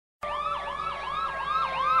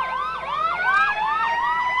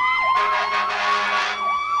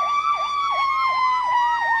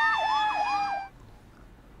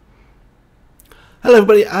Hello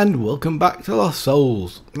everybody and welcome back to Lost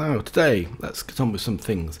Souls. Now today let's get on with some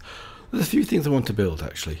things. There's a few things I want to build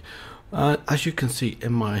actually. As you can see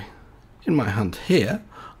in my hand here,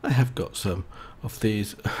 I have got some of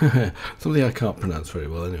these, something I can't pronounce very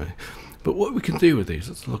well anyway. But what we can do with these,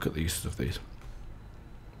 let's look at the uses of these.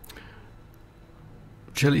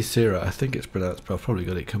 Chelicera, I think it's pronounced, but I've probably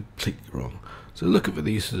got it completely wrong. So look at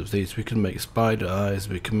the uses of these. We can make spider eyes,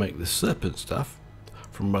 we can make this serpent stuff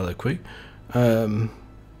from reliquary. All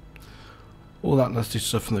that nasty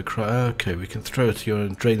stuff from the cry. Okay, we can throw it here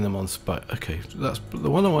and drain them on spider. Okay, that's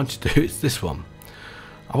the one I want to do. Is this one.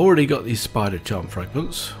 I've already got these spider charm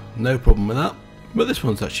fragments, no problem with that. But this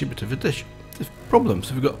one's actually a bit of a dish. There's problems.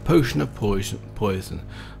 So we've got a potion of poison.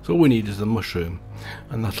 So all we need is a mushroom,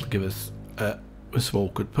 and that'll give us some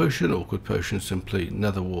awkward potion. Awkward potion simply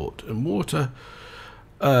nether wart and water.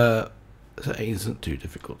 So it isn't too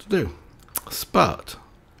difficult to do. But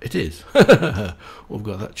it is. We've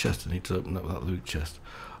got that chest. I need to open up that loot chest.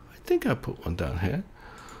 I think I put one down here.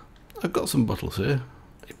 I've got some bottles here,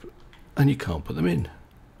 and you can't put them in.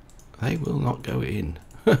 They will not go in.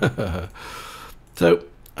 So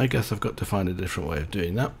I guess I've got to find a different way of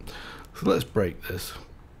doing that. So let's break this.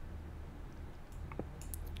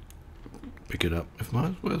 Pick it up.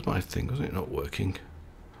 Where's my thing? Wasn't it not working?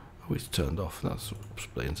 Oh, it's turned off. That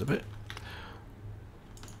explains a bit.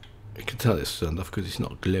 You can tell it's turned off because it's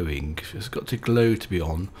not glowing. It's got to glow to be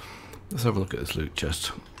on. Let's have a look at this loot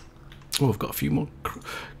chest. Oh, I've got a few more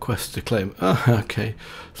quests to claim. Ah, okay.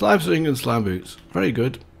 Slime string and slime boots. Very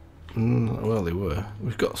good. Well, they were.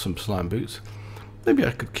 We've got some slime boots. Maybe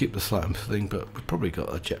I could keep the slime thing, but we've probably got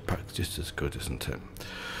a jetpack just as good, isn't it?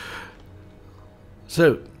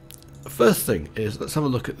 So, first thing is, let's have a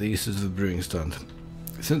look at the uses of the brewing stand.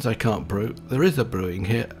 Since I can't brew, there is a brewing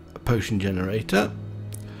here, a potion generator.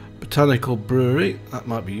 Botanical brewery, that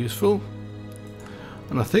might be useful.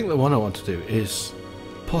 And I think the one I want to do is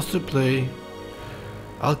possibly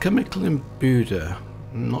alchemical imbuder.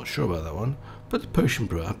 I'm not sure about that one, but the potion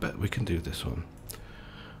brewer, I bet we can do this one.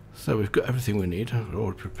 So we've got everything we need. I've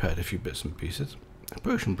already prepared a few bits and pieces. A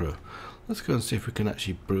potion brewer. Let's go and see if we can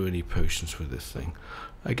actually brew any potions with this thing.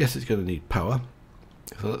 I guess it's going to need power,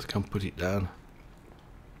 so let's go and put it down.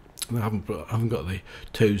 I haven't got the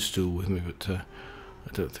toadstool with me, but I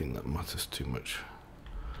don't think that matters too much.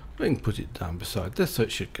 We can put it down beside this so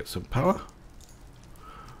it should get some power.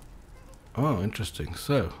 Oh, interesting.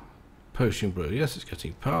 So, potion brew. Yes, it's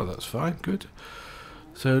getting power. That's fine. Good.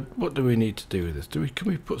 So, what do we need to do with this? Can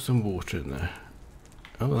we put some water in there?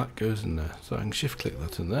 Oh, that goes in there. So I can shift click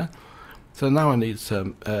that in there. So now I need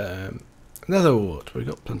some nether wart. We've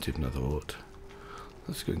got plenty of nether wart.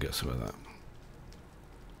 Let's go and get some of that.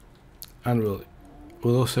 And we'll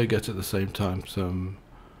also get at the same time some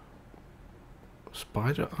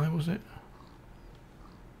spider eye, was it?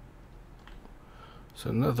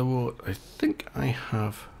 So nether wart, I think I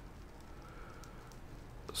have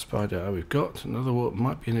spider eye. We've got another wart,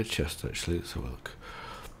 might be in a chest actually. Let's have a look.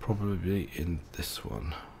 Probably in this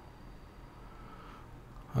one.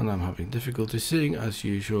 And I'm having difficulty seeing as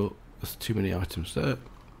usual. There's too many items there.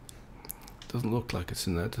 Doesn't look like it's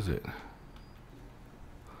in there, does it?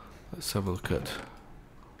 Let's have a look at.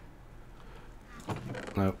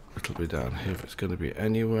 No, it'll be down here if it's going to be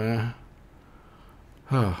anywhere.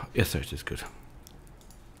 Oh, yes, there it is. Good.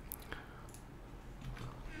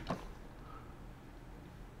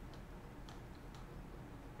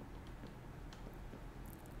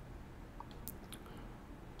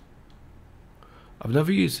 I've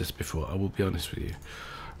never used this before, I will be honest with you.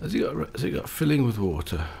 Has it got filling with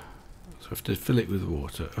water? So I have to fill it with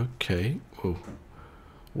water. Okay. Oh,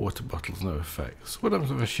 water bottles, no effects. What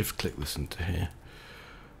happens if I shift click this into here?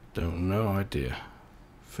 Don't no idea.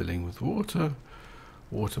 Filling with water.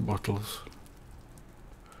 Water bottles.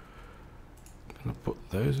 Can I put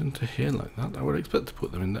those into here like that? I would expect to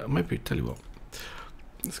put them in there. Maybe, tell you what.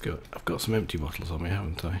 Let's go. I've got some empty bottles on me,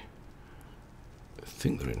 haven't I? I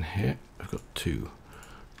think they're in here. I've got two.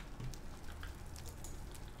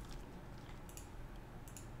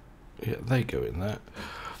 Yeah, they go in there.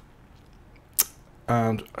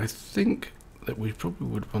 And I think that we probably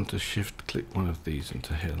would want to shift click one of these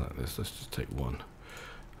into here like this. Let's just take one.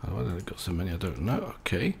 Whether I've got so many, I don't know.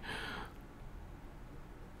 Okay.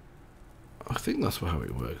 I think that's how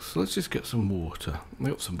it works. So let's just get some water. I've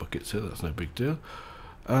got some buckets here, that's no big deal.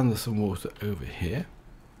 And there's some water over here.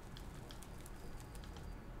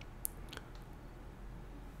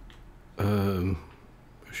 It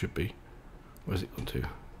should be. Where's it gone to?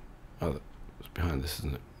 Oh, it's behind this,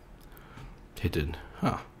 isn't it? Hidden.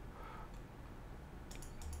 Huh.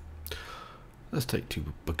 Let's take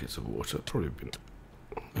 2 buckets of water. Probably been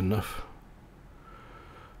enough.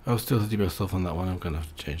 I was still hitting myself on that one. I'm going to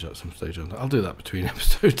have to change that some stage on that. I'll do that between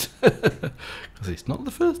episodes because it's not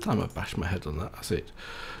the first time I've bashed my head on that. That's it.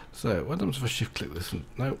 So what happens if I shift click this?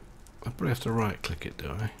 No, I probably have to right click it, do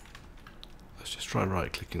I? Let's just try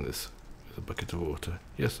right clicking this with a bucket of water.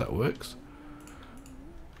 Yes, that works.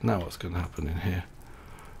 Now what's going to happen in here?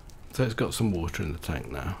 So it's got some water in the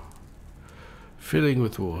tank now. Filling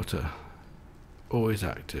with water. Always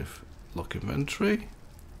active. Lock inventory.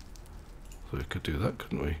 So we could do that,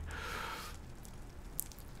 couldn't we?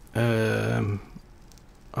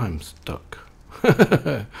 I'm stuck.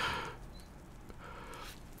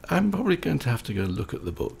 I'm probably going to have to go look at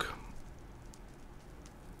the book,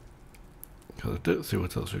 because I don't see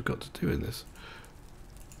what else we've got to do in this.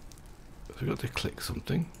 So we've got to click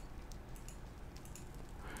something.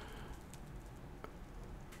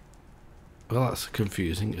 Well, that's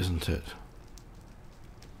confusing, isn't it?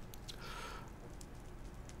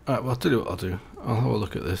 Alright, well, I'll tell you what I'll do. I'll have a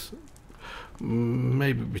look at this.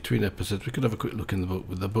 Maybe between episodes we could have a quick look in the book,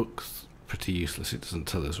 but the book's pretty useless. It doesn't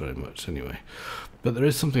tell us very much anyway. But there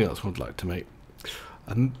is something else I'd like to make,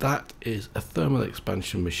 and that is a thermal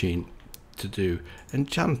expansion machine to do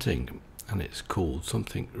enchanting, and it's called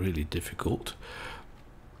something really difficult.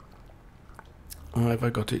 Have I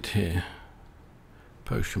got it here?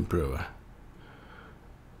 Potion brewer.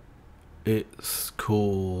 It's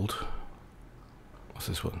called, what's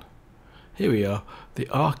this one? Here we are, the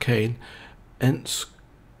arcane ensorcellator.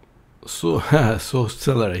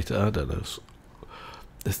 I don't know,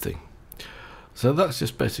 this thing. So that's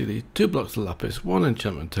just basically 2 blocks of lapis, 1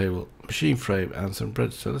 enchantment table, machine frame, and some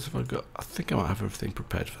breadstones. If I've got, I think I might have everything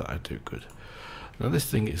prepared for that. I do. Good. Now this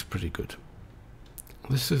thing is pretty good.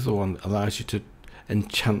 This is the one that allows you to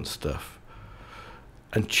enchant stuff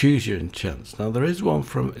and choose your enchants. Now there is one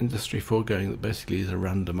from Industry 4 going that basically is a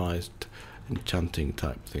randomized enchanting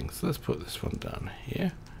type thing. So let's put this one down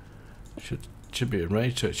here. Should be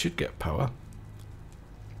enraged, so it should get power.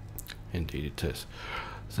 Indeed it is.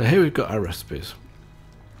 So here we've got our recipes,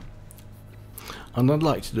 and I'd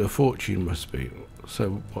like to do a fortune recipe.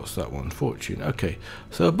 So what's that one? Fortune. Okay,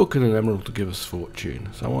 so a book and an emerald to give us fortune.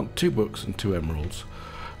 So I want 2 books and 2 emeralds,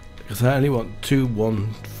 because I only want 2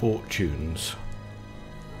 1 fortunes,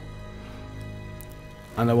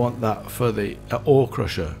 and I want that for the ore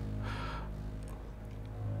crusher.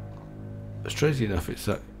 Strangely enough,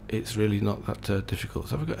 it's really not that difficult.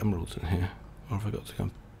 So have I got emeralds in here, or have I got to go?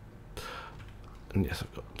 And yes,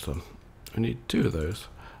 I've got some. We need 2 of those,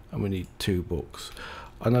 and we need 2 books.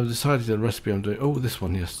 And I've decided the recipe I'm doing. Oh, this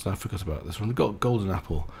one, yes, I forgot about this one. We've got a golden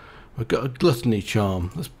apple. We've got a gluttony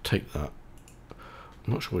charm. Let's take that.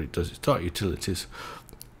 I'm not sure what it does. It's dark utilities,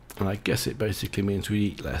 and I guess it basically means we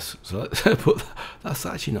eat less. So let's put that. That's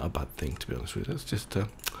actually not a bad thing, to be honest with you. Let's just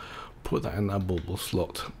put that in that bubble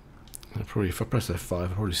slot. And probably if I press F5, I'll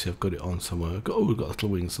probably see I've got it on somewhere. We've got little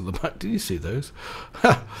wings on the back. Did you see those?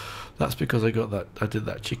 That's because I got that. I did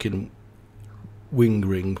that chicken wing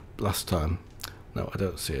ring last time. No, I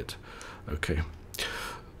don't see it. Okay.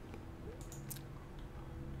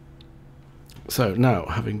 So now,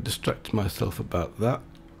 having distracted myself about that,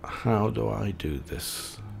 how do I do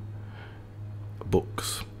this?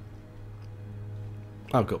 Books.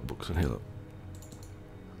 I've got books in here. Look.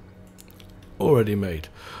 Already made.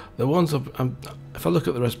 The ones if I look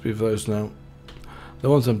at the recipe of those now, the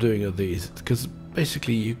ones I'm doing are these, because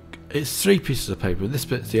basically it's 3 pieces of paper. This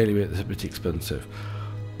bit's the only bit that's a bit expensive,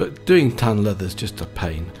 but doing tan leather is just a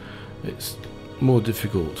pain. It's more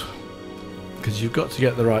difficult because you've got to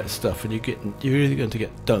get the right stuff, and you're either going to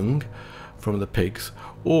get dung from the pigs,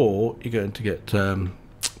 or you're going to get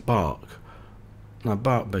bark. Now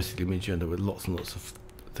bark basically means you end up with lots and lots of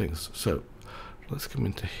things. So let's come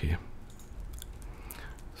into here.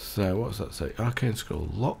 So what does that say? Arcane scroll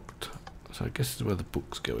locked. So I guess this is where the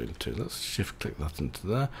books go into. Let's shift click that into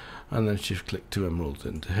there, and then shift click 2 emeralds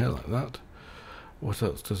into here like that. What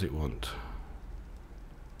else does it want?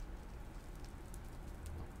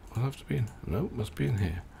 Will it have to be in? No, it must be in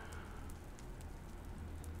here.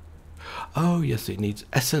 Oh yes, it needs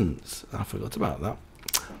essence. I forgot about that.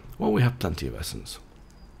 Well, we have plenty of essence.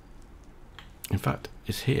 In fact,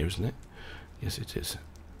 it's here, isn't it? Yes, it is.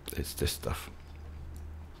 It's this stuff.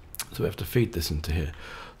 So we have to feed this into here.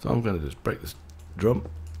 So I'm going to just break this drum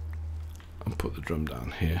and put the drum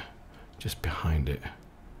down here, just behind it.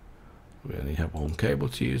 We only have 1 cable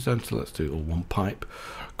to use then, so let's do it all 1 pipe.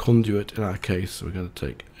 Conduit in our case, so we're going to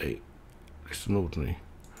take just an ordinary,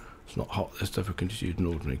 it's not hot this stuff, we can just use an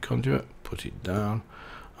ordinary conduit, put it down,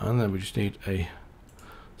 and then we just need a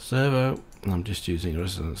servo, and I'm just using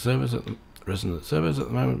resonant servos at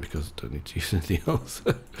the moment because I don't need to use anything else.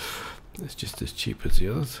 It's just as cheap as the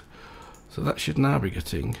others. So that should now be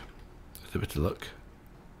getting, with a bit of luck,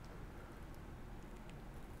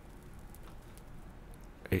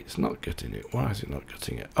 it's not getting it. Why is it not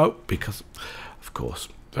getting it? Oh, because, of course,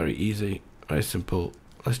 very easy, very simple.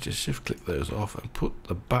 Let's just shift click those off and put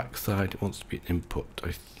the back side. It wants to be an input,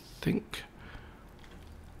 I think.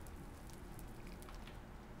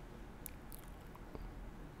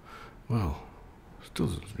 Well, still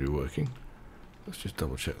doesn't be working. Let's just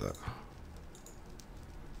double check that.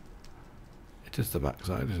 It is the back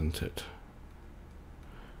side, isn't it?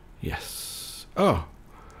 Yes. Oh,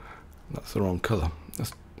 that's the wrong colour.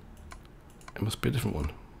 It must be a different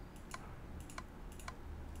one.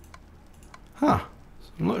 Huh.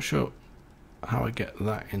 So I'm not sure how I get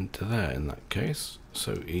that into there in that case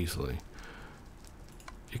so easily.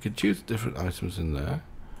 You could choose different items in there,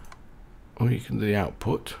 or you can do the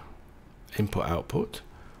output, input output,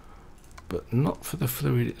 but not for the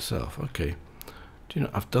fluid itself. Okay. Do you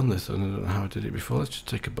know, I've done this and I don't know how I did it before. Let's just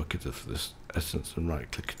take a bucket of this essence and right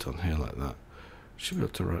click it on here like that. Should be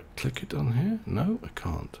able to right click it on here? No, I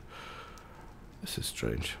can't. This is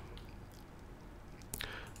strange.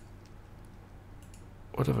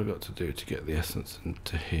 What have I got to do to get the essence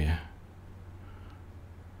into here?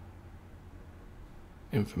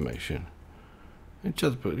 Information.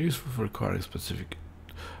 Enchantment book useful for acquiring specific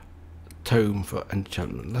tome for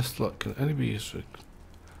enchantment. Less slot can only be used for.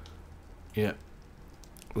 Yeah.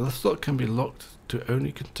 The slot can be locked to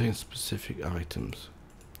only contain specific items.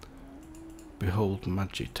 Behold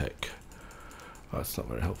Magitech. Oh, that's not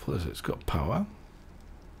very helpful, is it? It's got power.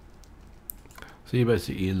 So you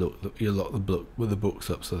basically lock the book with the books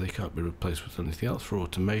up so they can't be replaced with anything else. For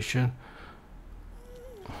automation.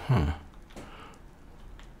 Huh.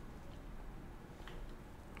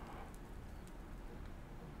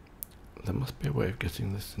 There must be a way of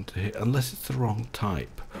getting this into here, unless it's the wrong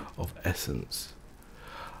type of essence.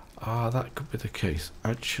 Ah, that could be the case.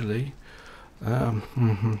 Actually, I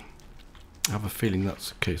have a feeling that's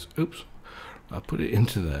the case. Oops, I'll put it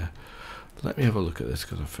into there. Let me have a look at this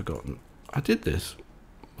because I've forgotten. I did this,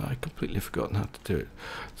 but I completely forgotten how to do it.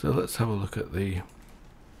 So let's have a look at the.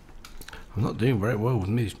 I'm not doing very well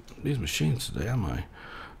with these machines today, am I?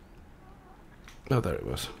 Oh, there it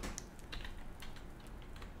was.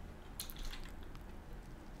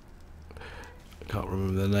 I can't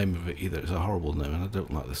remember the name of it either. It's a horrible name, and I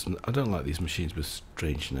don't like this. I don't like these machines with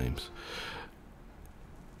strange names.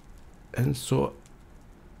 Ensorcellator.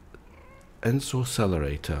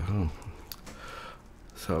 Oh.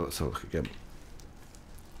 So let's have a look again.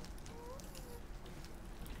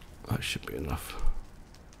 That should be enough.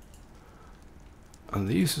 And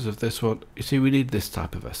the uses of this one, you see, we need this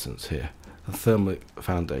type of essence here, a thermal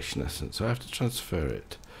foundation essence. So I have to transfer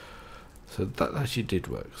it. So that actually did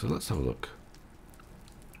work. So let's have a look.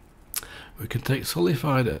 We can take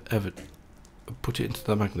solidified and put it into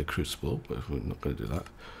the magma crucible, but we're not going to do that.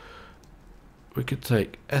 We could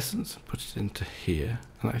take essence and put it into here,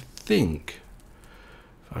 and I think,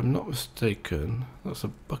 if I'm not mistaken, that's a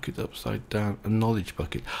bucket upside down, a knowledge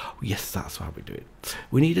bucket. Oh, yes, that's how we do it.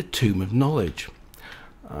 We need a tomb of knowledge.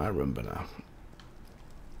 I remember now.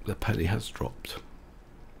 The penny has dropped.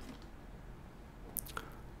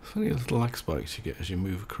 Funny little lag spikes you get as you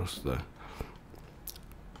move across there.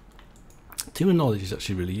 Tomb of knowledge is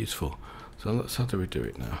actually really useful. So let's, how do we do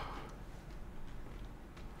it now?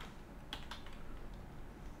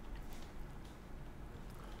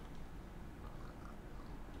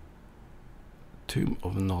 Tomb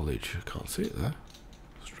of knowledge. I can't see it there.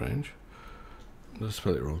 Strange. Did I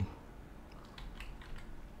spell it wrong?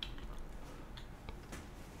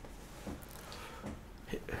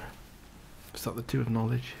 Is that the tomb of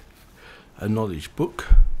knowledge? A knowledge book.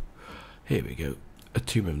 Here we go. A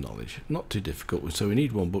tomb of knowledge. Not too difficult. So we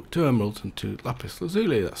need 1 book, 2 emeralds, and 2 lapis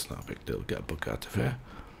lazuli. That's not a big deal. Get a book out of here.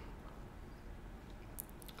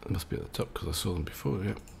 It must be at the top because I saw them before.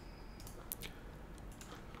 Yeah.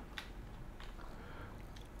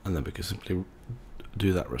 And then we can simply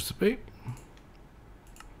do that recipe.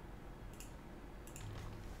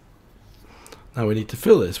 Now we need to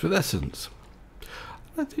fill this with essence.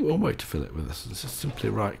 I think one way to fill it with essence is simply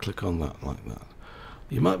right click on that like that.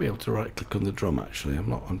 You might be able to right click on the drum actually, I'm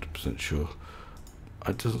not 100% sure.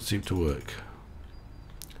 It doesn't seem to work.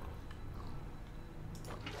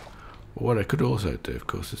 But what I could also do, of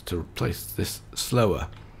course, is to replace this slower.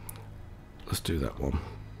 Let's do that one.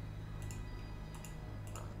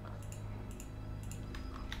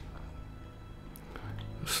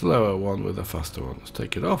 Slower one with a faster one. Let's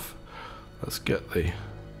take it off. Let's get the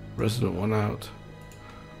resident one out.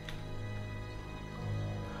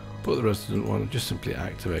 Put the resident one and just simply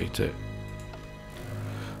activate it.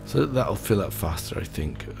 So that'll fill up faster, I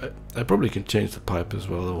think. I probably can change the pipe as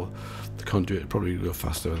well, or the conduit probably go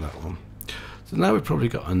faster with that one. So now we've probably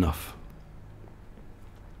got enough.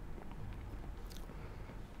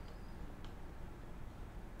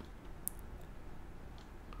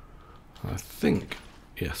 I think,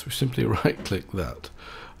 yes, we simply right click that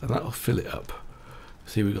and that'll fill it up.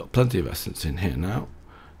 See, we've got plenty of essence in here now,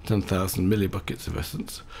 10,000 millibuckets of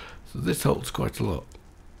essence. So this holds quite a lot.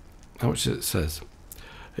 How much does it says?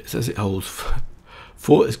 It says it holds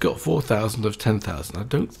it's got 4,000 of 10,000. I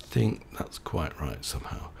don't think that's quite right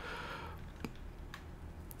somehow.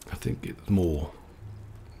 I think it's more,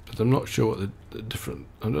 but I'm not sure what the different.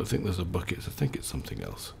 I don't think there's a buckets. I think it's something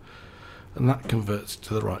else, and that converts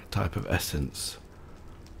to the right type of essence.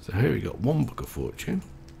 So here we got 1 book of fortune,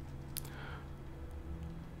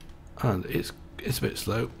 and it's a bit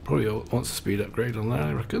slow. Probably wants a speed upgrade on there,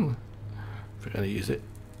 I reckon. If we're going to use it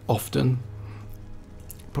often,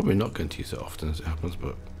 probably not going to use it often as it happens.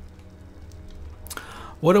 But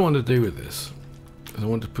what I want to do with this is I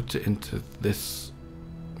want to put it into this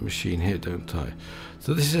machine here, don't I?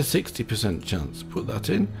 So this is a 60% chance. Put that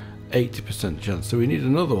in, 80% chance. So we need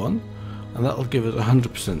another one, and that'll give us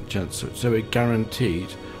 100% chance. So we're guaranteed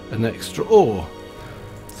an extra ore.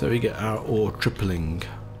 So we get our ore tripling.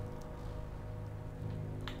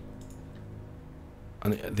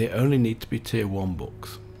 And they only need to be tier 1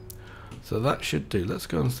 books. So that should do. Let's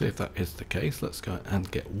go and see if that is the case. Let's go and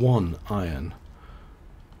get 1 iron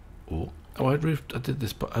ore. Oh, I did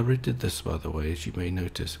this, but I redid this, by the way, as you may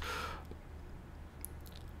notice.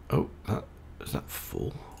 Oh, is that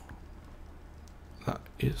full? That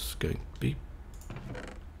is going to be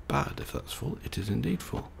bad if that's full. It is indeed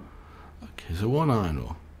full. Okay, so 1 iron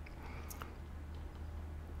ore.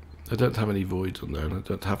 I don't have any voids on there, and I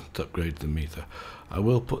don't have to upgrade them either. I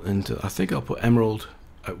will put into. I think I'll put emerald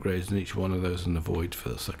upgrades in each one of those and a void for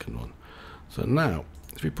the second one. So now,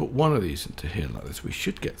 if we put 1 of these into here like this, we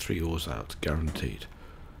should get 3 ores out, guaranteed.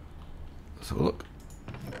 Let's have a look.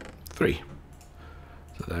 3.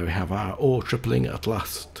 So there we have our ore tripling at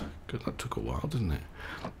last. Good, that took a while, didn't it?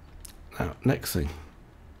 Now, next thing,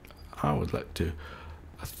 I would like to.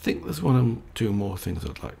 I think there's 1 or 2 more things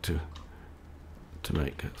I'd like to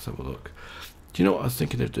make. Let's have a look. Do you know what I was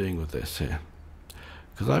thinking of doing with this here?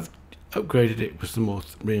 Because I've upgraded it with some more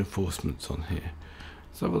reinforcements on here.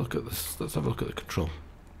 Let's have a look at this. Let's have a look at the control.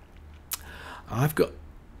 I've got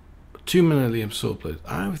 2 mineral saw blades.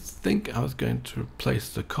 I think I was going to replace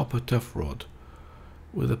the copper tough rod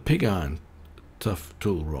with a pig iron tough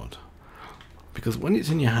tool rod, because when it's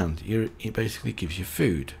in your hand, it basically gives you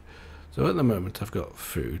food. So at the moment, I've got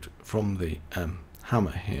food from the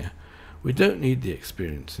hammer here. We don't need the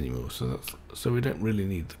experience anymore, so we don't really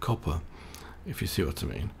need the copper, if you see what I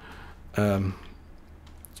mean. And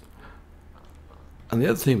the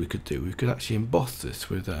other thing we could do, we could actually emboss this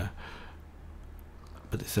with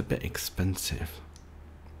but it's a bit expensive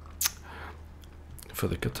for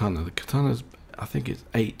the katana. The katana's, I think it's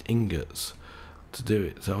 8 ingots to do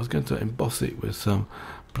it. So I was going to emboss it with some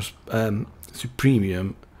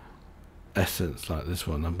supremium essence like this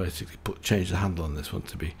one, and basically change the handle on this one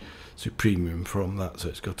to be supremium from that, so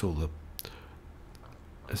it's got all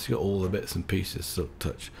the bits and pieces silk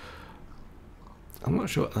touch. I'm not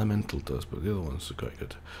sure what elemental does, but the other ones are quite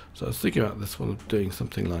good. So I was thinking about this one of doing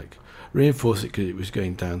something like reinforce it, because it was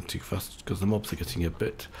going down too fast, because the mobs are getting a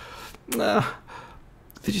bit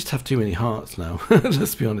they just have too many hearts now.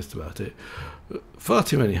 Let's be honest about it. Far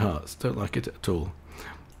too many hearts. Don't like it at all.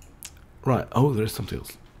 Right, oh, there is something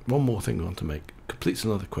else. 1 more thing I want to make. Completes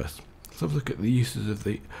another quest. Let's have a look at the uses of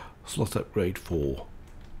the slot upgrade for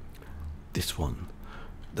this one,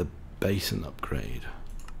 the basin upgrade.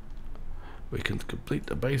 We can complete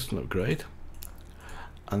the basin upgrade,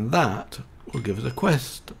 and that will give us a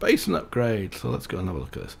quest, basin upgrade. So let's go and have a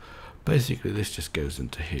look at this. Basically, this just goes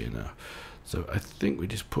into here now. So I think we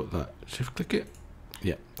just put that, shift click it.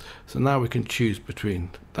 Yeah. So now we can choose between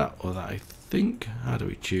that or that, I think. How do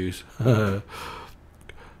we choose?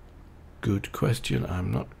 Good question.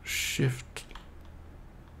 I'm not. Shift.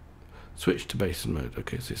 Switch to basin mode.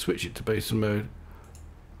 Okay, so switch it to basin mode.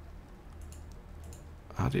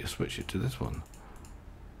 How do you switch it to this one?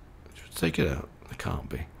 Take it out. It can't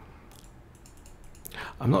be.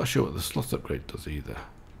 I'm not sure what the slot upgrade does either.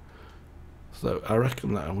 So I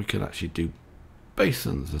reckon that we can actually do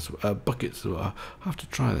basins as buckets as well. I'll have to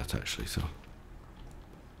try that actually. So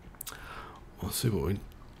we'll see what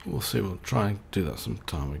we'll see. We'll try and do that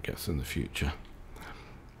sometime, I guess, in the future.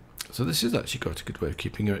 So this is actually quite a good way of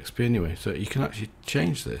keeping your XP anyway. So you can actually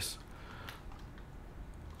change this.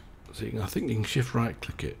 So you can, I think you can shift right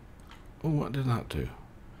click it. Oh, what did that do?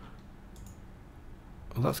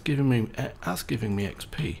 Well, that's giving me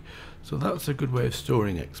XP. So that's a good way of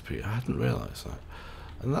storing XP. I hadn't realised that.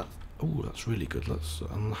 And that, oh, that's really good.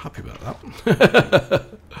 I'm happy about that.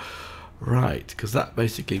 Right, because that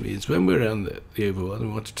basically means when we're around the overworld and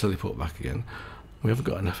we want to teleport back again, we haven't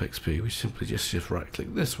got enough XP. We simply just shift right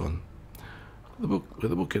click this one. The book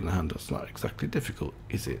with the book in the hand. That's not exactly difficult,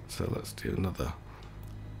 is it? So let's do another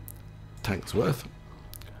tank's worth.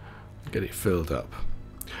 Get it filled up.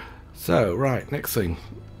 So right, next thing.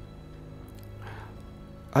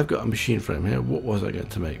 I've got a machine frame here. What was I going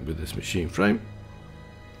to make with this machine frame?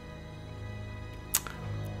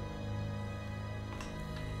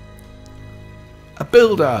 A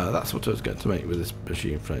builder! That's what I was going to make with this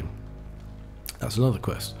machine frame. That's another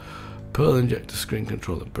quest. Pearl injector, screen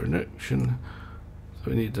controller, production.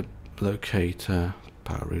 So we need the locator,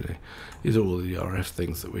 power relay. These are all the RF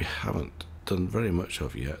things that we haven't done very much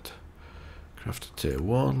of yet. Crafter tier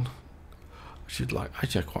 1. Actually,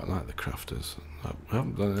 I quite like the crafters. We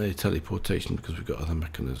haven't done any teleportation because we've got other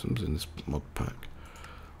mechanisms in this mod pack.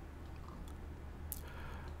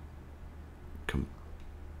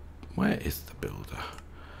 Where is the builder?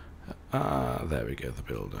 Ah, there we go, the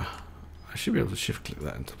builder. I should be able to shift click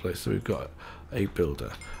that into place. So we've got a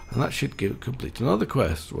builder, and that should complete another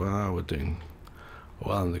quest. Wow, we're doing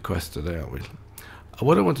well in the quest today, aren't we?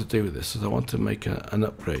 What I want to do with this is I want to make an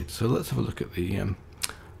upgrade. So let's have a look at the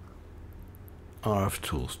RF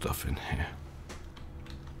tool stuff in here.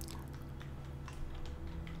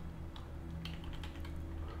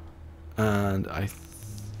 And I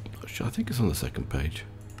think it's on the second page.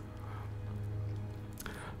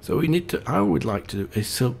 So we need to, I would like to do a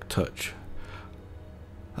silk touch.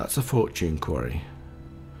 That's a fortune quarry.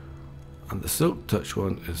 And the silk touch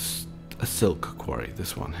one is a silk quarry,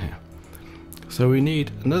 this one here. So we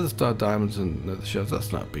need another star diamonds and another shells.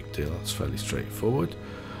 That's not a big deal, that's fairly straightforward.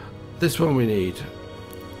 This one we need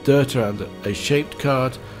dirt around a shaped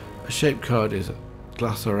card. A shaped card is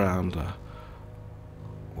glass around a,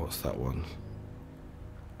 what's that one?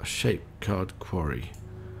 A shaped card quarry.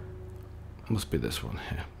 Must be this one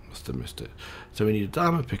here. Must have missed it. So we need a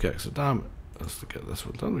diamond pickaxe, a diamond. Let's get this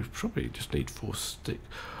one done. We probably just need 4 sticks.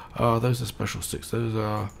 Oh, those are special sticks. Those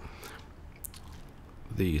are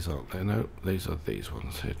these, aren't they? No, these are these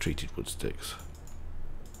ones here, treated wood sticks.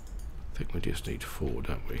 I think we just need 4,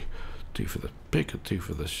 don't we? 2 for the pick and 2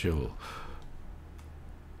 for the shovel.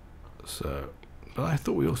 So, but I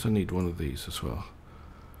thought we also need one of these as well.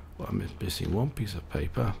 Well, I'm missing 1 piece of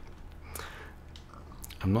paper.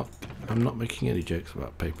 I'm not making any jokes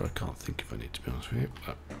about paper. I can't think of any, to be honest with you.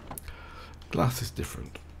 But glass is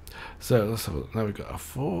different. So let's have a look. Now we've got our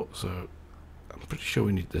 4. So I'm pretty sure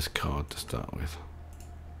we need this card to start with.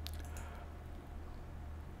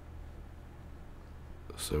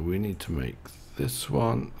 So we need to make this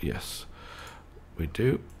one. Yes, we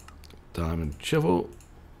do. Diamond shovel,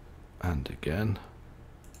 and again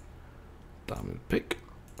diamond pick.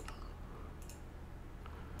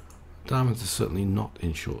 Diamonds are certainly not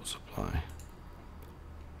in short supply.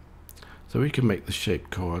 So we can make the shape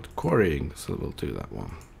card quarrying, so we'll do that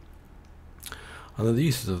one. And then the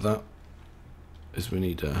uses of that is we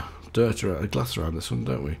need a glass around this one,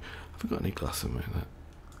 don't we? Have we got any glass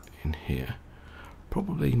in here?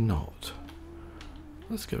 Probably not.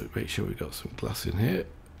 Let's go make sure we've got some glass in here.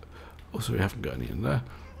 Also, we haven't got any in there.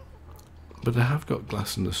 But I have got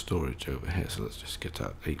glass in the storage over here, so let's just get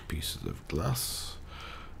out 8 pieces of glass.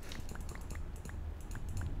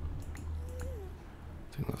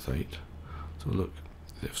 I think that's 8. So look,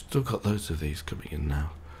 they've still got loads of these coming in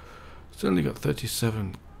now. It's only got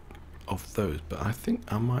 37 of those, but I think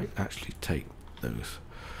I might actually take those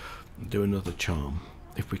and do another charm,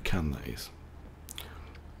 if we can, that is.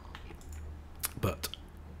 But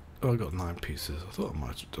I got 9 pieces. I thought I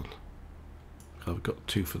might have done. I've got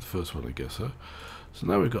 2 for the first one, I guess. So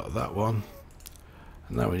now we've got that one,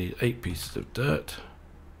 and now we need 8 pieces of dirt.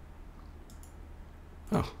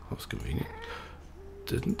 Oh, that's convenient.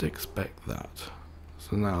 Didn't expect that.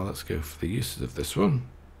 So now let's go for the uses of this one,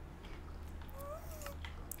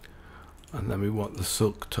 and then we want the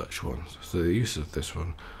silk touch one. So the use of this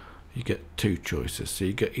one, you get 2 choices. So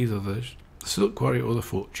you get either the silk quarry or the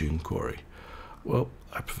fortune quarry. Well,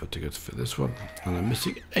 I prefer to go for this one, and I'm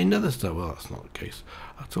missing another star. Well, that's not the case.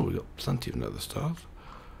 I thought we got plenty of nether stars.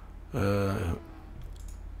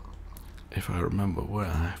 If I remember where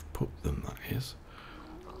I have put them, that is.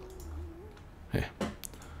 Here.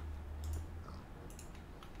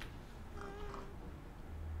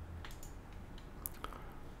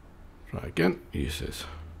 Try again. Uses.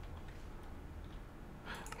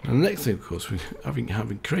 And the next thing, of course,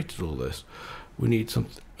 having created all this, we need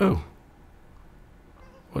something. Oh.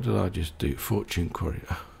 What did I just do? Fortune quarry.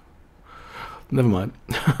 Never mind.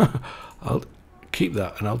 I'll keep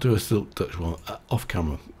that and I'll do a silk touch one off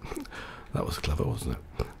camera. That was clever, wasn't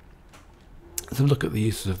it? Let's have a look at the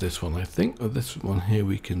uses of this one. I think with this one here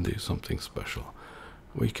we can do something special.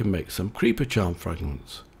 We can make some creeper charm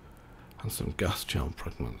fragments and some gas charm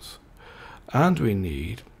fragments. And we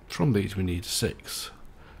need, from these we need 6.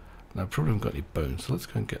 Now I probably haven't got any bones, so let's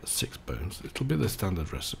go and get 6 bones. It'll be the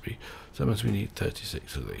standard recipe. So that means we need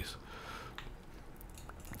 36 of these.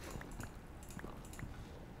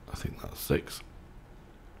 I think that's 6.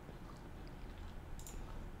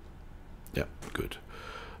 Yeah, good.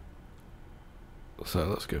 So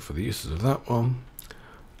let's go for the uses of that one.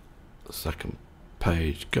 The second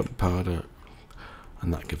page, gunpowder,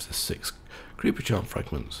 and that gives us 6 creeper charm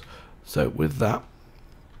fragments. So with that,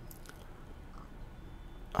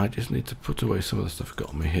 I just need to put away some of the stuff I've got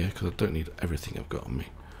on me here, because I don't need everything I've got on me.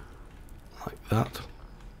 Like that.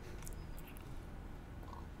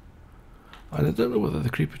 And I don't know whether the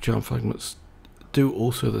creeper charm fragments do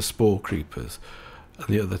also the spore creepers and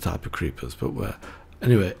the other type of creepers, but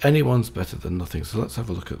anyway, anyone's better than nothing. So let's have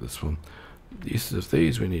a look at this one. The uses of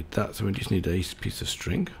these, we need that, so we just need a piece of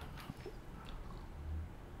string.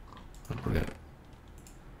 Oh, brilliant.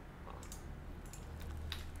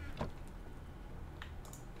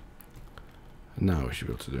 And now we should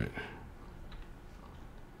be able to do it.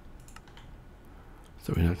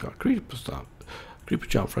 So we now got creeper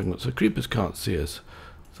charm fragments, so creepers can't see us.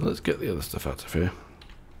 So let's get the other stuff out of here.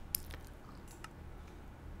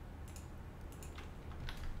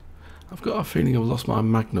 I've got a feeling I've lost my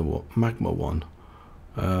magma one.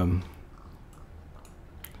 I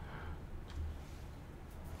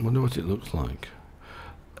wonder what it looks like.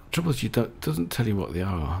 The trouble is, it doesn't tell you what they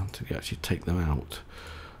are until you actually take them out.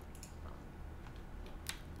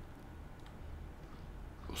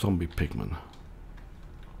 Zombie pigman,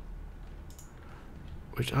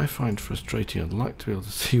 which I find frustrating. I'd like to be able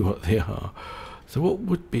to see what they are. So what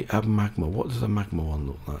would be a magma? What does a magma one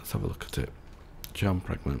look like? Let's have a look at it. Charm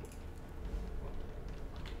fragment.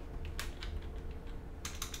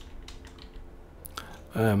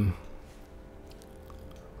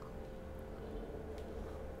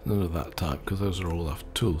 None of that type, because those are all off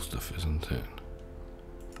tool stuff, isn't it?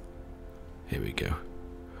 Here we go.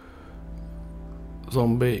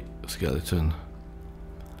 Zombie skeleton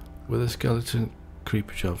with a skeleton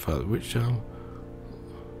creeper charm file. Which charm?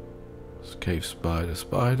 Cave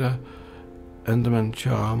spider, enderman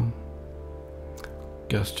charm,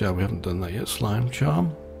 gas charm. We haven't done that yet. Slime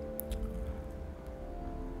charm,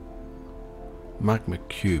 magma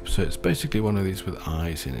cube. So it's basically one of these with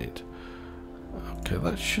eyes in it. Okay,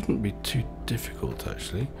 that shouldn't be too difficult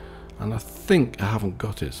actually, and I think I haven't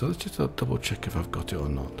got it, so let's just double check if I've got it or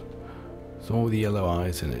not. So one with the yellow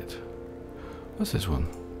eyes in it. What's this one?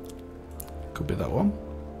 Could be that one.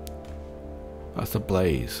 That's the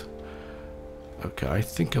blaze. Okay, I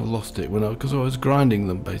think I've lost it because I was grinding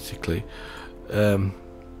them basically.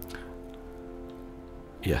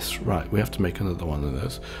 Yes, right, we have to make another one of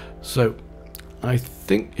those. So I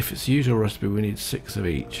think if it's the usual recipe we need 6 of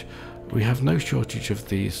each. We have no shortage of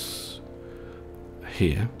these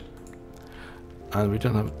here, and we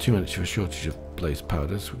don't have too much of a shortage of blaze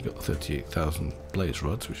powders. We've got 38,000 blaze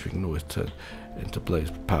rods, which we can always turn into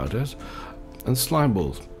blaze powders, and slime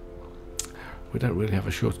balls. We don't really have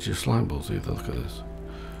a shortage of slime balls either. Look at this.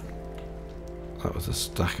 That was a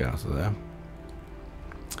stack out of there,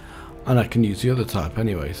 and I can use the other type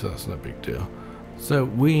anyway, so that's no big deal. So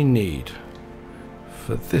we need,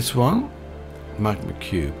 for this one, magma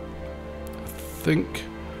cube. I think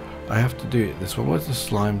I have to do it this one. Where's the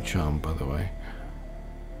slime charm, by the way?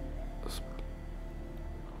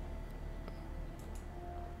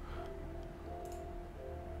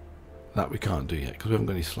 That we can't do yet because we haven't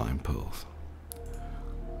got any slime pearls.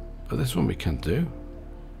 But this one we can do.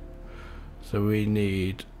 So we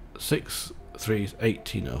need 6 3s,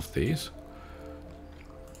 18 of these.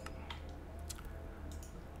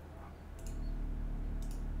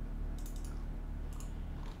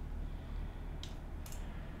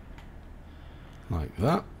 Like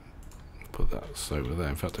that. Put that over there.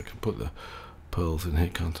 In fact, I can put the pearls in here,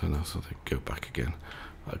 can't I now, so they go back again.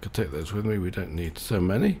 I could take those with me. We don't need so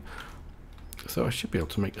many. So I should be able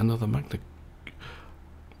to make another magma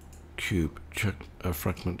cube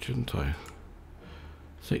fragment, shouldn't I?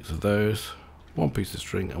 6 of those. 1 piece of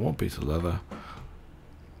string and 1 piece of leather.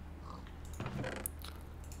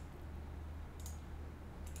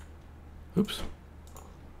 Oops.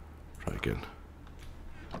 Try again.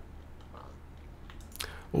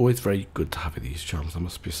 Always very good to have these charms. I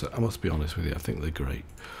must be honest with you. I think they're great.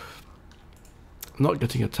 not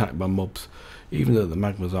getting attacked by mobs, even though the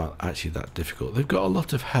magmas aren't actually that difficult. They've got a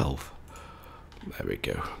lot of health. There we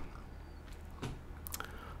go.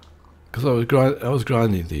 Because I was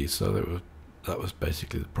grinding these, so that was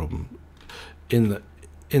basically the problem in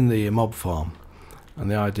the mob farm. And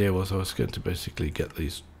the idea was I was going to basically get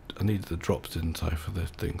these. I needed the drops, didn't I, for the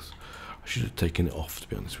things. I should have taken it off, to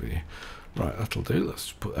be honest with you. Right, that'll do.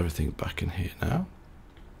 Let's put everything back in here now.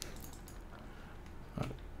 Right.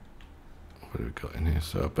 What have we got in here?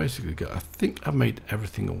 So I basically got, I think I've made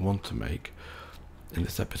everything I want to make in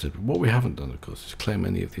this episode. But what we haven't done, of course, is claim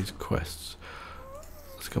any of these quests.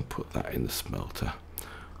 Let's go and put that in the smelter.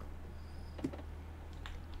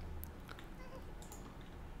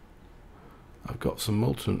 I've got some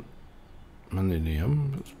molten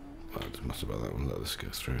maninium. Well, it doesn't matter about that one. Let this go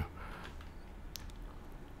through.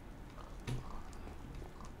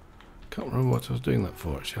 Can't remember what I was doing that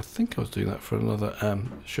for, actually. I think I was doing that for another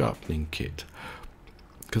sharpening kit.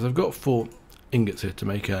 Because I've got 4 ingots here to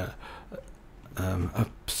make a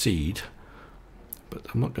seed. But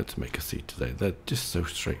I'm not going to make a seed today. They're just so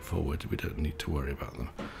straightforward. We don't need to worry about them.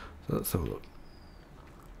 So let's have a look.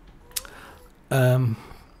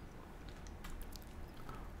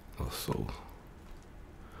 So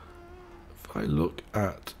if I look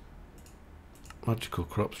at Magical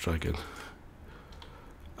Crops Dragon,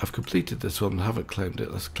 I've completed this one, haven't claimed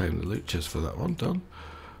it. Let's claim the loot chest for that one, done.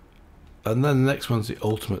 And then the next one's the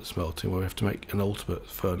ultimate smelting, where we have to make an ultimate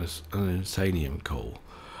furnace and an insanium coal.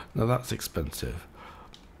 Now that's expensive,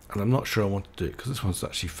 and I'm not sure I want to do it because this one's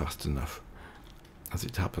actually fast enough, as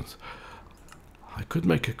it happens. I could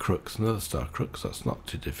make a crux, another star crux. That's not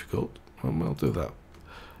too difficult. Well, I'll do that.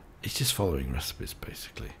 It's just following recipes,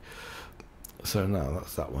 basically. So now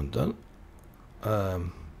that's that one done. I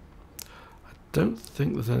don't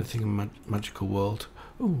think there's anything in Magical World.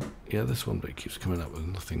 Oh, yeah, this one, but it keeps coming up with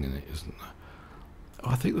nothing in it, isn't there?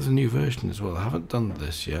 Oh, I think there's a new version as well. I haven't done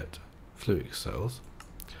this yet, Fluid Cells.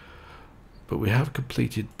 But we have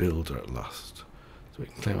completed Builder at last. So we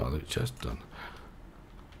can claim our loot chest, done.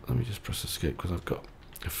 Let me just press escape because I've got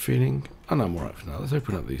a feeling. Oh no, I'm alright for now. Let's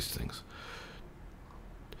open up these things.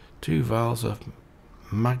 2 vials of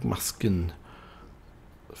magma skin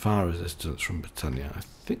fire resistance from Britannia. I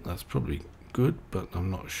think that's probably good, but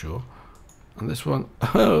I'm not sure. And this one,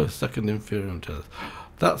 oh, second Inferium Jealous.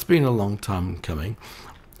 That's been a long time coming.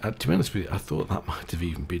 To be honest with you, I thought that might have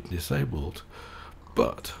even been disabled.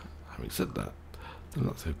 But, having said that, then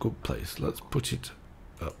that's a good place. Let's put it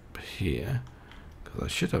up here. Because I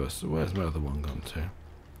should have a... Where's my other one gone to?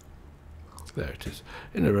 There it is.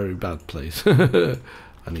 In a very bad place.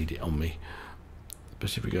 I need it on me.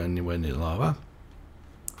 Especially if we go anywhere near lava.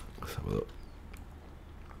 Let's have a look.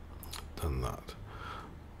 Done that.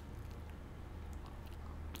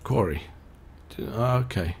 Quarry.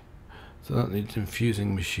 Okay. So that needs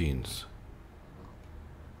infusing machines.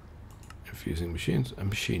 Infusing machines. A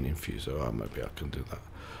machine infuser. Oh, maybe I can do that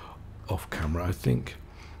off camera, I think.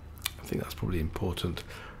 I think that's probably important.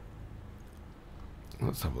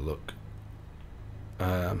 Let's have a look.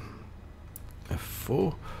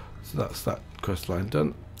 F4. So that's that quest line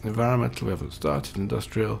done. Environmental, we haven't started.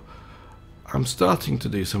 Industrial. I'm starting to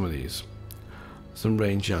do some of these. Some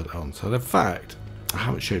range add-ons. So in fact, I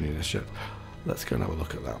haven't shown you this yet. Let's go and have a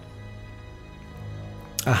look at that.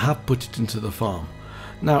 I have put it into the farm.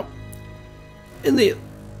 Now, in the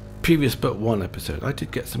previous but one episode, I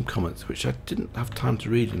did get some comments which I didn't have time to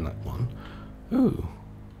read in that one. Ooh.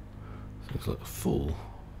 Things look full.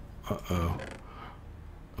 Uh-oh.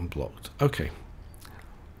 I'm blocked. Okay.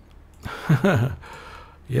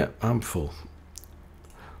 Yeah, I'm full.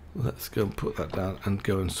 Let's go and put that down and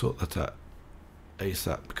go and sort that out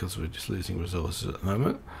ASAP because we're just losing resources at the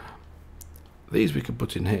moment. These we can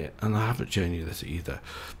put in here, and I haven't shown you this either.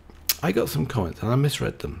 I got some comments and I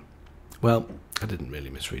misread them. Well, I didn't really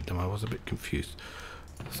misread them. I was a bit confused.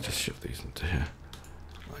 Let's just shove these into here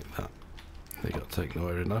like that. They got taken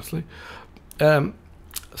away very nicely.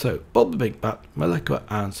 So Bob the Big Bat, Molecular,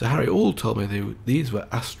 and Sir Harry all told me these were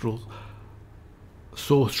astral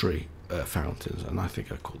sorcery fountains, and I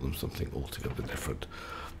think I called them something altogether different.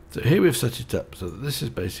 So here we've set it up so that this is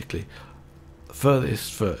basically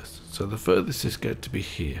furthest first. So the furthest is going to be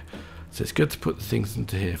here. So it's good to put the things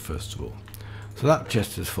into here first of all. So that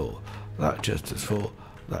chest is full, that chest is full,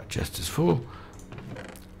 that chest is full,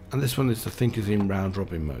 and this one is, I think, is in round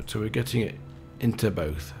robin mode. So we're getting it into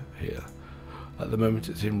both here. At the moment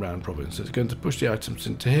it's in round robin, so it's going to push the items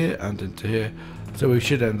into here and into here, so we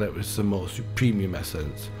should end up with some more premium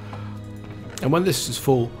essence. And when this is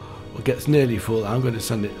full, or gets nearly full, I'm going to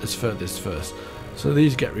send it as furthest first, so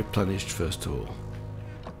these get replenished first of all.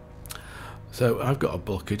 So I've got a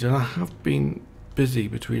blockage, and I have been busy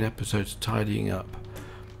between episodes tidying up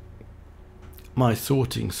my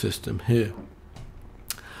sorting system here,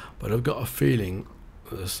 but I've got a feeling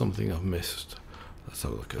that there's something I've missed. Let's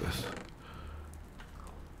have a look at this.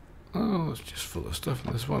 Oh, it's just full of stuff.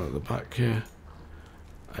 And there's one at the back here.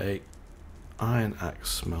 A iron axe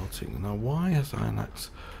smelting. Now, why has iron axe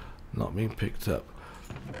not been picked up?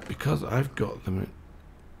 Because I've got them in...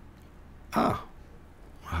 Ah,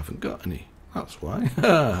 I haven't got any. That's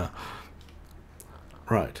why.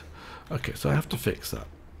 Right. Okay, so I have to fix that.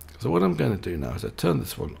 So what I'm going to do now is I turn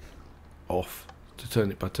this one off to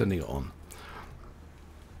turn it by turning it on.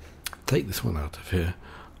 Take this one out of here.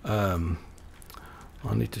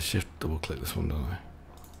 I need to shift double click this one, don't I?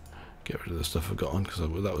 Get rid of the stuff I've got on because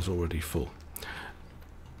that was already full.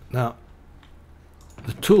 Now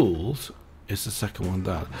the tools is the second one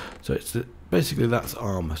down, so it's basically that's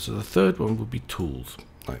armor. So the third one would be tools,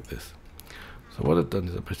 like this. So what I've done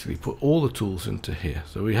is I basically put all the tools into here,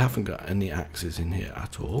 so we haven't got any axes in here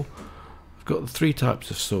at all. I've got the 3 types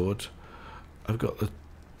of sword. I've got the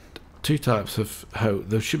 2 types of hoe.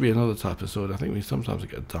 There should be another type of sword. I think we sometimes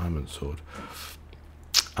get a diamond sword.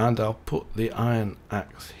 And I'll put the iron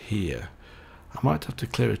axe here. I might have to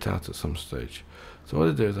clear it out at some stage. So what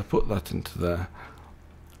I do is I put that into there,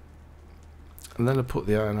 and then I put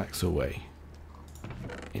the iron axe away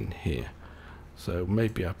in here. So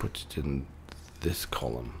maybe I put it in this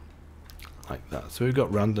column like that. So we've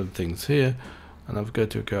got random things here, and I'm going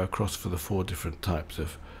to go across for the 4 different types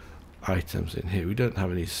of items in here. We don't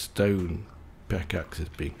have any stone pickaxes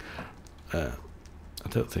being I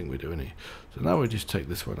don't think we do any. So now we just take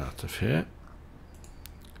this one out of here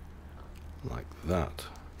like that.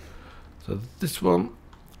 So this one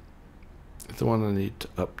is the one I need to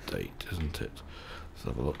update, isn't it? Let's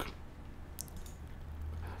have a look.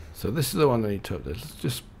 So this is the one I need to update. Let's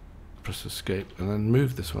just press escape and then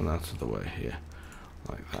move this one out of the way here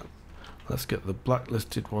like that. Let's get the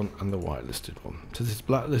blacklisted one and the whitelisted one. So this is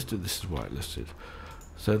blacklisted, this is whitelisted.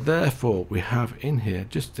 So therefore we have in here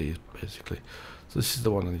just these basically. So this is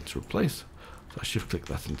the one I need to replace. So I shift click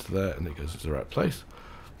that into there and it goes into the right place.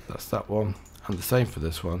 That's that one. And the same for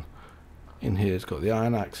this one. In here it's got the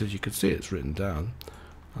iron axe, as you can see it's written down.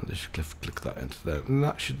 And I should click that into there. And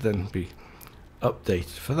that should then be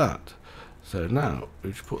updated for that. So now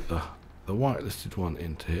we should put the whitelisted one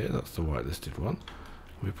into here. That's the whitelisted one.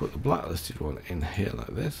 We put the blacklisted one in here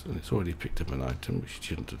like this, and it's already picked up an item which it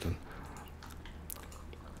shouldn't have done.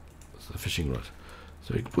 That's the fishing rod.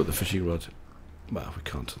 So we can put the fishing rod. Well, we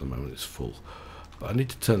can't at the moment, it's full. But I need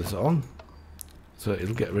to turn this on, so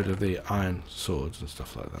it'll get rid of the iron swords and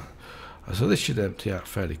stuff like that. So this should empty out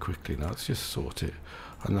fairly quickly now. Let's just sort it,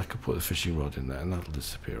 and I can put the fishing rod in there, and that'll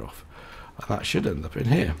disappear off. And that should end up in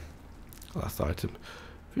here. Last item,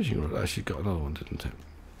 fishing rod. Actually got another one, didn't it?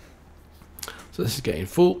 So this is getting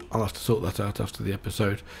full. I'll have to sort that out after the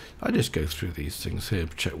episode. I just go through these things here,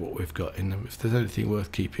 check what we've got in them. If there's anything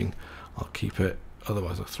worth keeping, I'll keep it.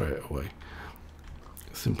 Otherwise, I'll throw it away.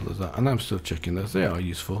 Simple as that. And I'm still checking those. They are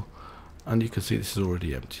useful. And you can see this is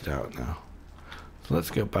already emptied out now. So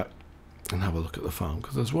let's go back and have a look at the farm,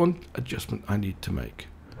 because there's one adjustment I need to make.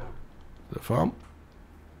 The farm.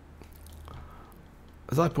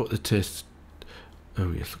 As I put the test.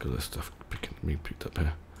 Oh yes, look at this stuff being picked up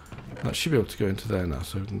here. That should be able to go into there now,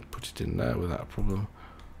 so we can put it in there without a problem.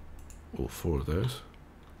 All 4 of those.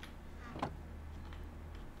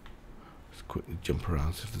 Just quickly jump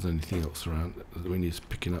around, see if there's anything else around that we need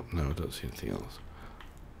picking up. No, I don't see anything else.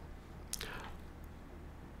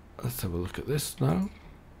 Let's have a look at this now.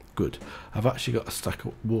 Good. I've actually got a stack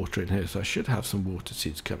of water in here, so I should have some water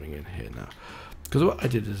seeds coming in here now. Because what I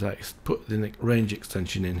did is I put the range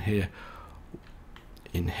extension in here.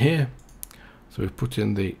 So we've put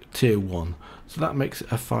in the tier 1, so that makes it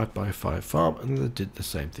a 5x5 farm, and I did the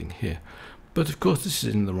same thing here. But of course this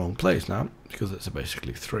is in the wrong place now, because it's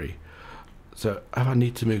basically 3. So I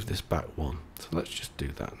need to move this back 1, so let's just do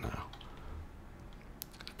that now.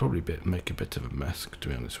 It's probably make a bit of a mess, to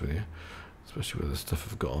be honest with you, especially with the stuff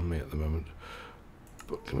I've got on me at the moment.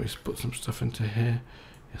 But can we put some stuff into here?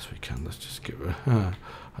 Yes we can. Let's just get rid. I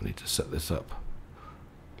need to set this up.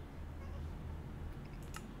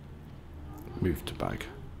 Move to bag.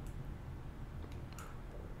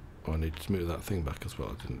 Oh, I need to move that thing back as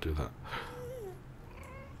well. I didn't do that.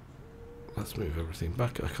 Let's move everything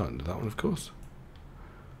back. I can't do that one, of course.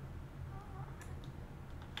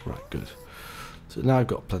 Right, good. So now I've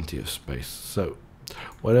got plenty of space. So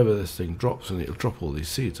whatever this thing drops, and it'll drop all these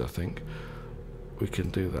seeds, I think, we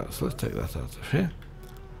can do that. So let's take that out of here.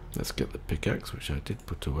 Let's get the pickaxe, which I did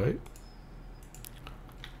put away,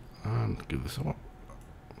 and give this a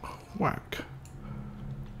whack.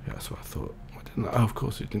 Yeah, that's what I thought. I didn't I? Oh, of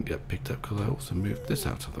course it didn't get picked up because I also moved this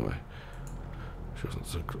out of the way.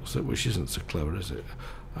 Which isn't so clever, is it?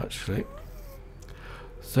 Actually.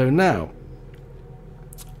 So now,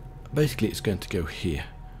 basically it's going to go here.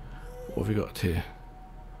 What have we got here?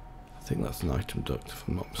 I think that's an item duct, if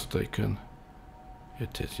I'm not mistaken.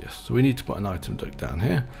 It is, yes. So we need to put an item duct down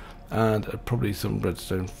here, and probably some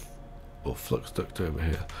redstone or flux duct over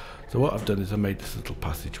here. So what I've done is I made this little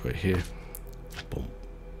passageway here. Boom.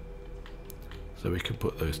 So we can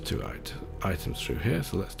put those two items through here.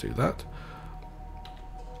 So let's do that.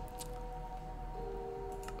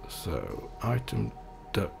 So item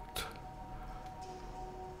duct.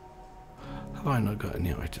 Have I not got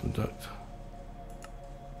any item duct?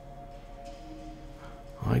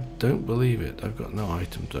 I don't believe it. I've got no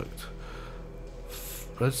item duct.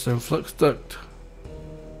 Redstone flux duct.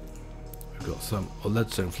 We've got some, or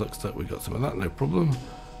leadstone flux duct. We've got some of that, no problem.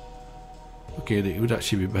 Okay, it would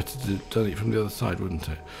actually be better to have done it from the other side, wouldn't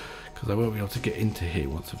it? Because I won't be able to get into here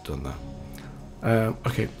once I've done that.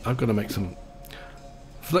 Okay, I've got to make some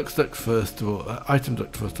flux duct first of all, item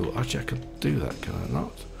duct first of all. Actually, I can do that, can I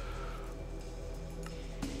not?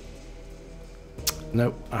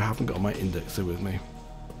 No, I haven't got my indexer with me.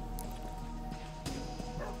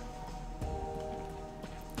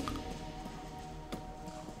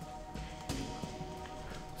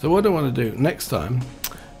 So what I want to do next time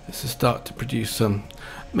is to start to produce some,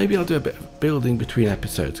 maybe I'll do a bit of building between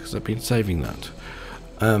episodes because I've been saving that.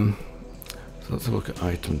 So let's have a look at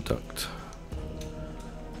item duct.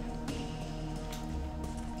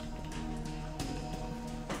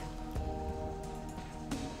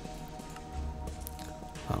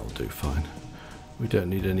 That'll do fine. We don't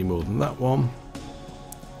need any more than that one.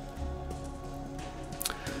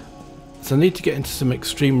 So I need to get into some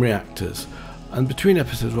extreme reactors. And between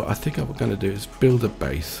episodes, what I think I'm going to do is build a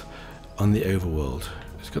base on the overworld.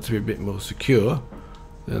 It's got to be a bit more secure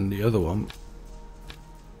than the other one.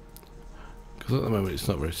 Because at the moment it's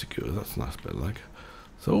not very secure. That's a nice bit of lag.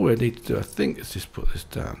 So all we need to do, I think, is just put this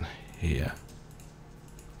down here.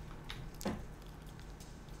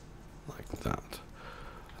 Like that.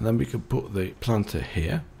 And then we can put the planter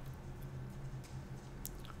here.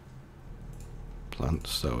 Plant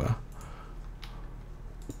sower.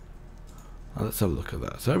 And let's have a look at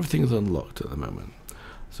that. So everything's unlocked at the moment.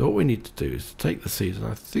 So what we need to do is take the seeds, and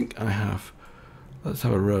I think I have. Let's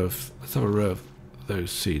have a row of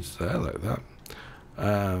those seeds there, like that.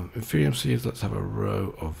 Inferium seeds. Let's have a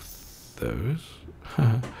row of those.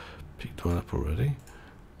 Picked one up already.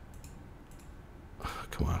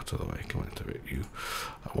 Come out of the way. Come into it, you.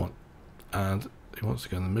 I want, and it wants to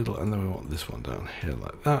go in the middle, and then we want this one down here,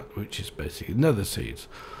 like that, which is basically nether seeds.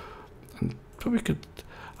 And probably could.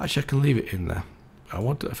 Actually, I can leave it in there.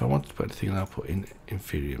 If I want to put anything in, I'll put in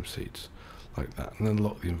inferium seeds, like that, and then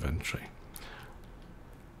lock the inventory.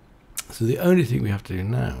 So the only thing we have to do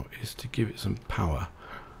now is to give it some power,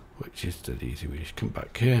 which is dead easy. We just come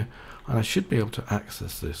back here, and I should be able to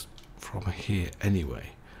access this from here anyway.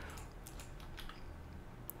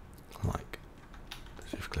 Like,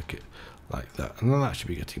 just click it like that, and then that should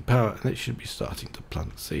be getting power, and it should be starting to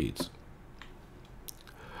plant seeds.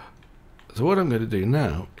 So what I'm going to do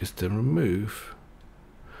now is to remove,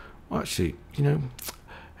 well actually, you know,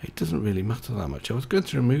 it doesn't really matter that much. I was going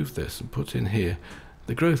to remove this and put in here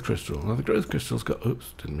the growth crystal. Now the growth crystal's got,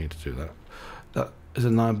 oops, didn't mean to do that. That is a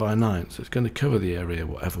 9x9, so it's going to cover the area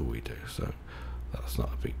whatever we do, so that's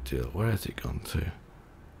not a big deal. Where has it gone to?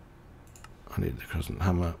 I need the crescent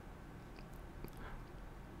hammer.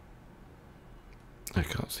 I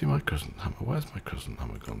can't see my crescent hammer. Where's my crescent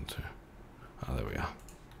hammer gone to? Ah, there we are.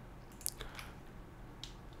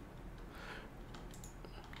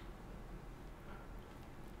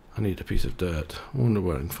 I need a piece of dirt. I wonder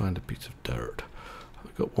where I can find a piece of dirt. Have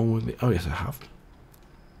I got one with me? Oh yes, I have.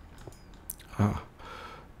 Ah,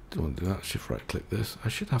 don't want to do that. Shift right click this. I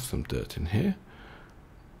should have some dirt in here.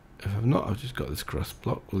 If I've not, I've just got this crust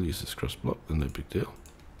block. We'll use this crust block, then no big deal.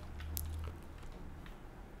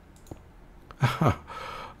 Aha!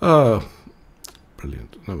 Oh,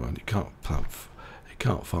 brilliant. No mind, you can't plant, you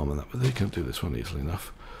can't farm on that, but they can do this one easily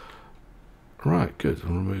enough. Right, good.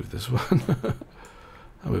 I'll remove this one.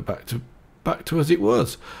 And we're back to as it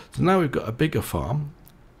was. So now we've got a bigger farm,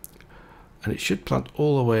 and it should plant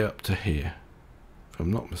all the way up to here, if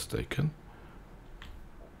I'm not mistaken.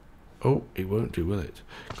 Oh, it won't do, will it?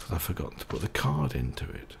 Because I've forgotten to put the card into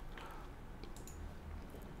it.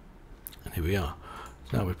 And here we are.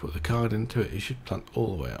 So now we put the card into it, it should plant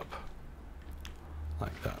all the way up,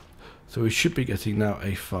 like that. So we should be getting now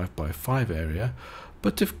a 5x5 area,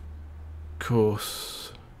 but of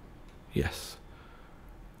course, yes.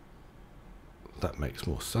 That makes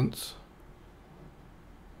more sense.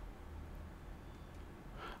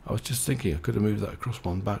 I was just thinking I could have moved that across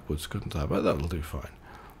one backwards, couldn't I? But that'll do fine.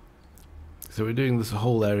 So we're doing this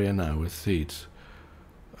whole area now with seeds.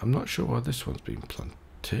 I'm not sure why this one's been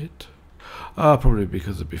planted. Probably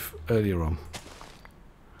because of earlier on.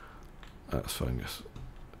 That's fine, yes.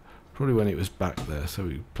 Probably when it was back there, so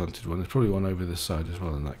we planted one. There's probably one over this side as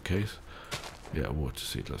well in that case. Yeah, water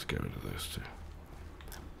seed, let's get rid of those two.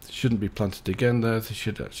 They shouldn't be planted again though, they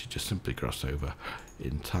should actually just simply cross over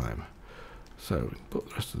in time. So we can put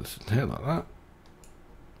the rest of this in here like that.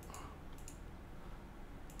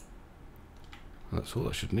 That's all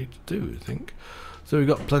I should need to do, I think. So we've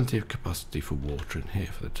got plenty of capacity for water in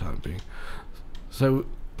here for the time being. So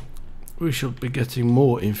we shall be getting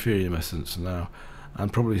more inferium essence now,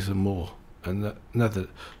 and probably some more another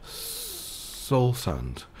soul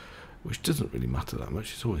sand, which doesn't really matter that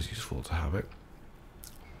much. It's always useful to have it.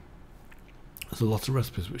 There's a lot of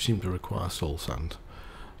recipes which seem to require soul sand.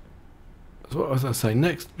 So what was I saying?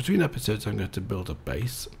 Next, between episodes, I'm going to build a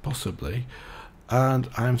base, possibly, and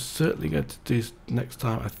I'm certainly going to do next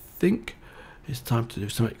time. I think it's time to do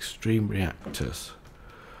some extreme reactors.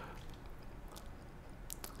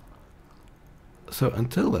 So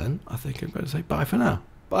until then, I think I'm going to say bye for now.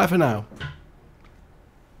 Bye for now.